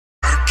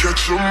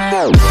get your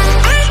mouth.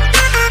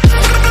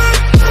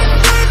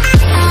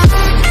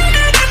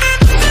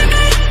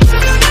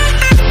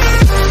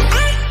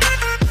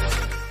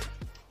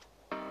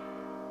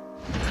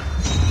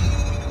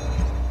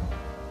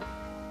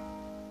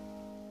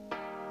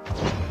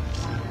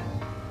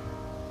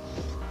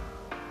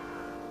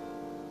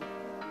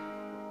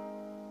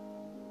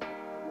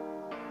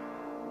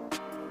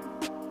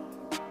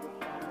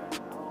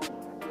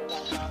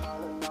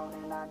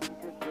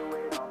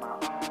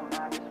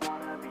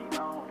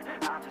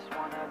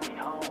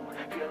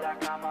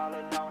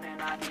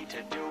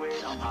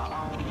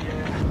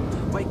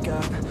 Wake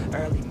up,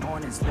 early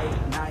mornings,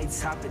 late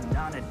nights, hopping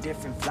on a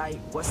different flight.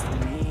 What's the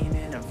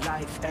meaning of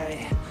life,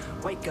 ayy?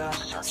 Wake up,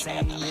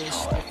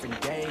 same-ish,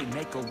 different day.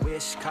 Make a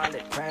wish, call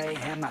it pray.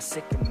 Am I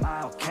sick, am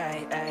I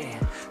okay, ayy?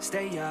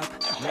 Stay up,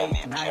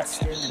 late nights,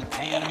 still in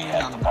pain.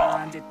 And my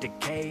mind, it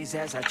decays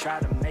as I try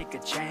to make a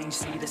change.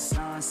 See the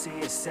sun, see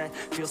it set,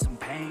 feel some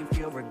pain,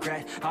 feel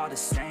regret. All the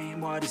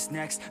same, what is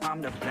next?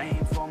 I'm to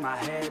blame for my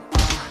head.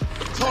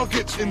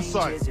 Targets in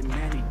sight. In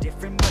many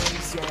different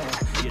ways,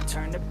 yeah. You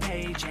turn the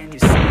page and you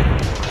see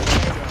it,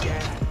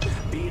 yeah.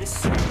 Be the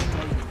same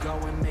or you go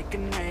and make a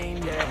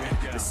name,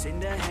 yeah. Listen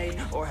to hate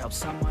or help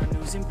someone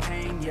who's in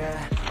pain,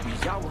 yeah.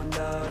 We all want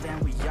love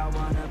and we all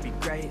wanna be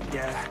great,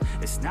 yeah.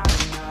 It's not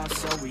enough,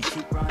 so we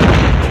keep running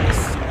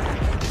this,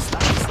 yeah. This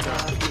life is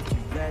tough if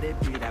you let it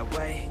be that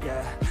way,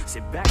 yeah.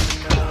 Sit back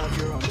and love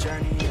your own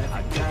journey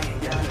every day,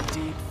 yeah.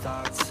 Deep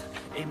thoughts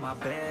in my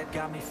bed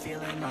got me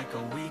feeling like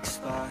a weak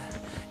spot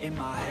in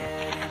my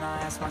head, and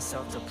I ask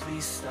myself to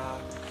please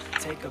stop.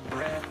 Take a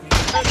breath,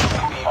 I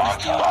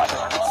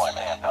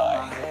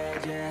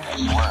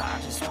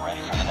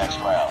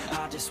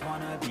just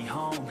wanna be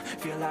home.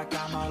 Feel like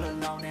I'm all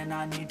alone and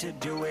I need to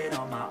do it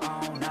on my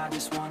own. I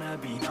just wanna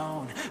be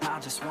known. I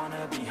just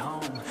wanna be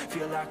home.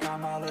 Feel like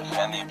I'm all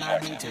alone and I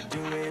need to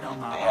do it on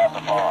my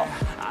own. Yeah.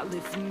 I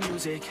live for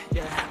music,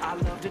 yeah. I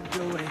love to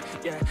do it,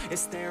 yeah.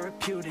 It's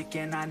therapeutic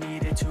and I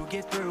needed to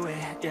get through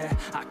it, yeah.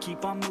 I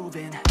keep on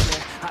moving,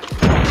 yeah. I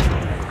keep on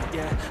moving,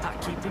 yeah. I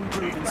keep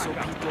improving so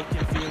people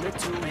can feel it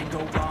too and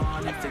go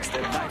on and fix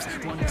their lives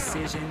one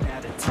decision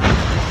at a time.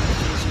 One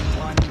vision,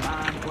 one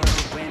mind.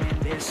 We're winning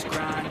this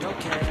grind.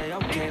 Okay,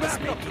 okay, let's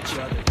make each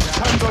other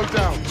proud. Tango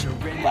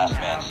down. Last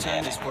man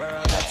standing. This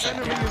world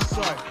enemy in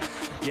sight.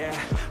 Yeah,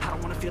 I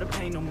don't wanna feel the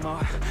pain no more.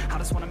 I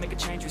just wanna make a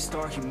change,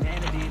 restore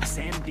humanity. The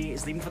sanity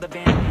is leaving for the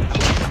vanity. I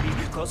want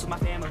to be close with my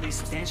family,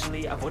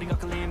 substantially avoiding all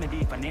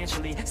calamity.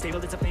 Financially stable,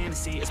 it's a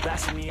fantasy, it's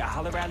blasphemy. I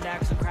holler out loud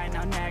cause I'm crying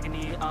out in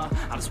agony.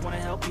 I just wanna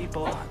help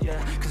people,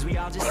 yeah. Cause we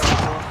all just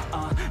simple,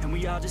 and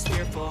we all just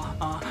fearful,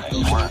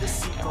 those the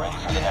sequel,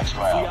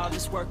 yeah. We all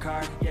just work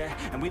hard, yeah.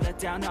 And we let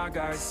down our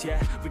guards,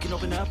 yeah. We can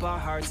open up our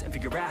hearts and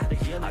figure out how to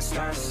heal our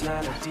scars. A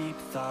lot of deep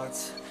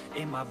thoughts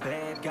in my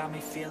bed got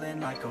me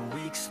feeling like a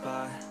weak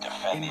spot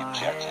in my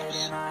head,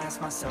 and I ask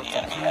myself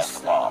to please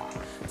stop.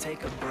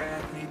 Take a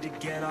breath, need to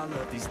get all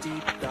of these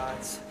deep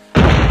thoughts.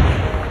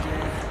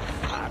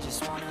 Yeah, I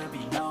just wanna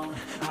be known.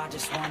 I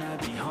just wanna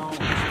be home.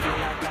 Feel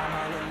like I'm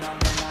all alone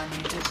and I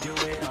need to do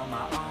it on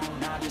my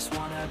own. I just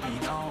wanna be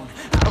known.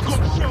 I just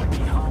wanna be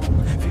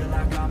home. Feel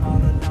like I'm all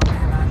alone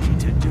and I need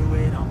to do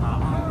it on my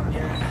own.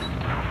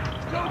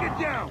 Yeah. Don't get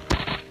down.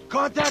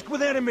 Contact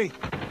with enemy.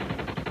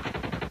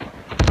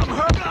 The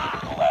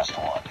last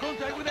one.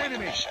 Contact with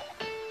enemy.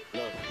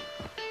 Look,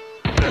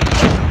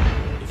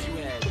 if you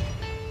had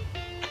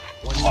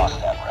one Lost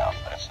that round,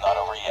 but it's not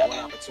over yet. one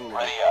opportunity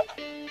Ready up.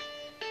 to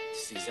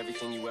seize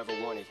everything you ever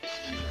wanted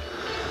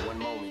in one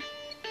moment,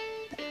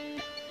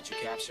 did you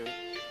capture it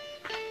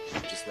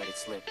or just let it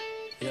slip?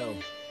 Yo.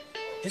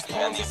 His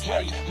palms are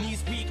sweaty,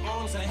 knees weak,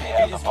 arms are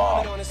heavy. His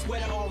vomit on his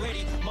sweater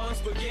already. Mom's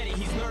spaghetti,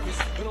 he's nervous,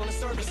 but on the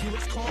surface he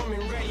looks calm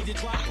and ready to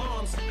drop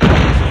bombs. He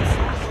keeps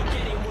on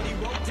forgetting what he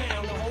wrote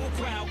down. The whole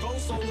crowd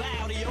goes so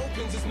loud, he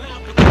opens his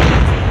mouth, but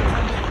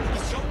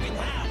he's choking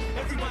how?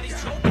 Everybody's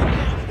choking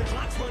now. The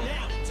clock's run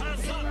out,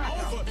 time's up,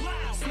 over.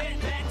 Loud, snap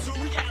back to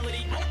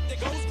reality. Oh,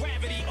 there goes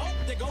gravity. Oh,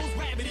 there goes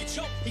gravity.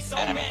 Choke. He's so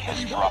mad that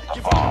he won't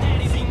give up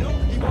daddies. He know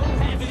he won't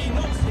have it. He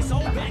knows it's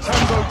all back.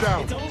 Tango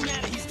down. It don't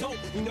matter. He's dope.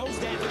 He knows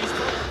that, but he's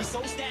broke. He's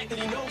so stacked that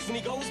he knows when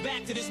he goes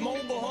back to this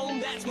mobile home.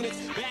 That's when it's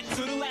back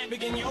to the lab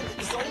again, yo.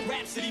 This old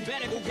rhapsody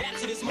better go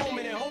capture this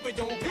moment and hope it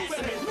don't pass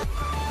him.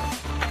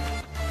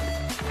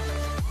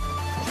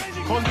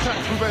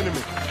 Contact with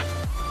enemy.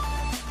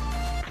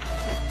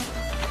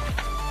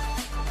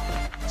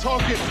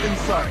 Targets in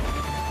sight.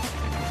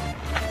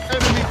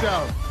 Enemy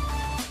down.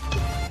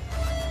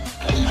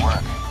 Nice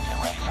work. Get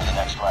ready for the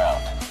next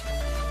round.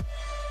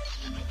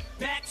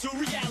 Back to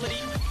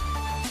reality.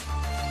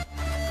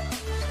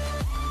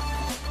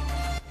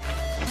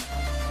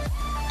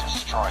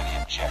 Destroy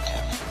the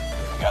objective.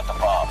 We got the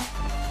bomb.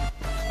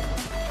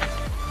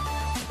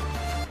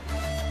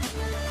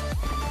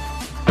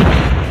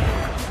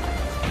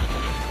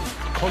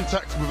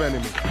 Contact with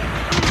enemy.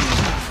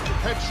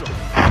 Headshot.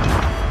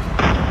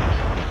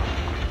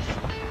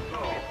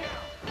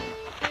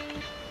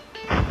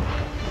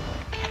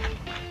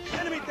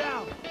 Enemy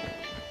down.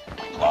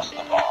 Lost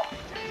the bomb.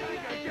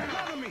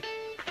 Cover me.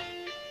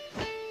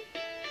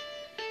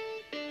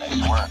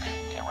 Nice work.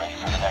 Get ready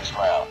for the next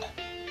round.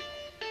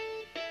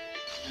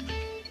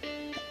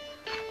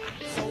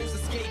 Souls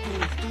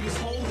escaping through this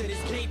hole that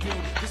is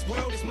gaping. This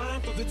world is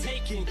mine for the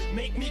taking.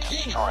 Make me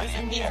king. Destroy As the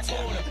we move objective.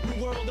 toward a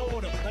new world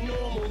order. A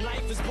normal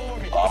life is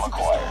boring. Bomb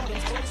acquired.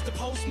 Superstardom's close to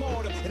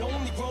postmortem. It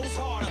only grows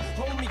harder.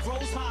 Only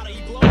grows hotter.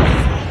 He blows all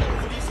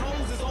over. These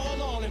hoes is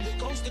all on him.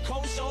 Coast to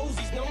coast shows.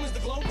 He's known as the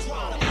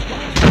Globetrotter.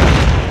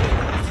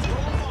 He's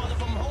grown farther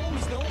from home.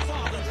 He's no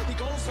father. He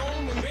goes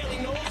home and barely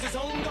knows his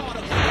own daughter.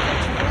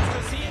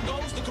 Cause he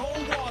goes to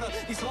cold water.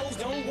 These hoes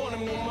don't want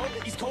him no more.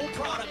 He's cold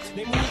product.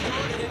 They move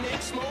on to the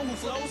next mo who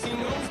flows. He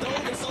knows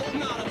dope and sold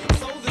nada.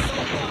 Souls is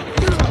so far.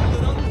 It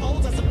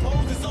unfolds. I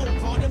suppose it's old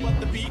partner, but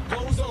the beat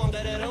goes on.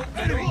 That I don't.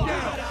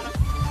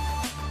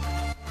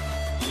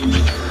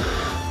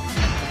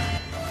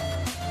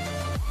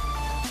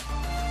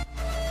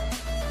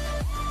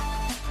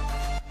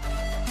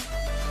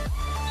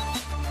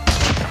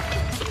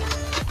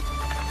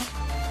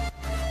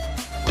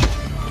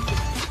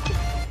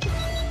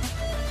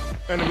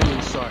 Enemy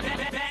in sight.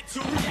 Back to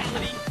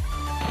reality.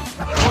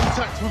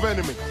 Contact with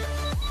enemy.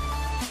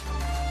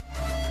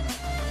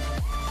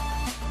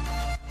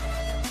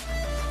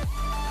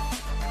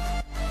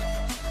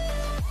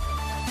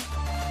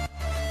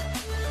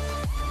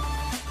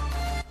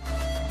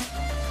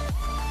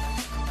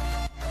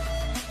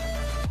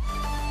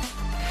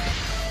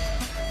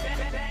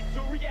 Back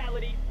to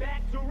reality.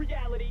 Back to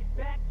reality.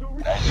 Back to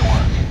reality. Nice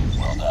work.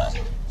 Well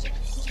done.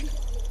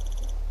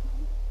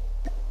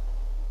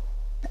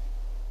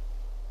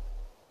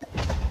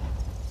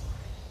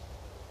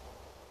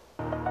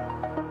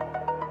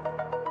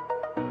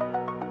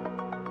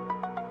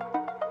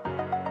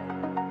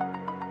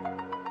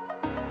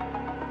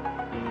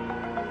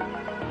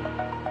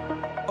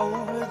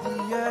 Over the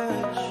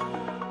edge,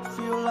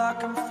 feel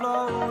like I'm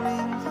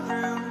floating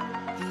through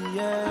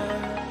the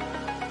air.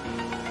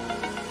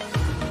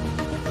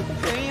 The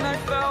pain I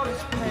felt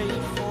is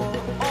paid for.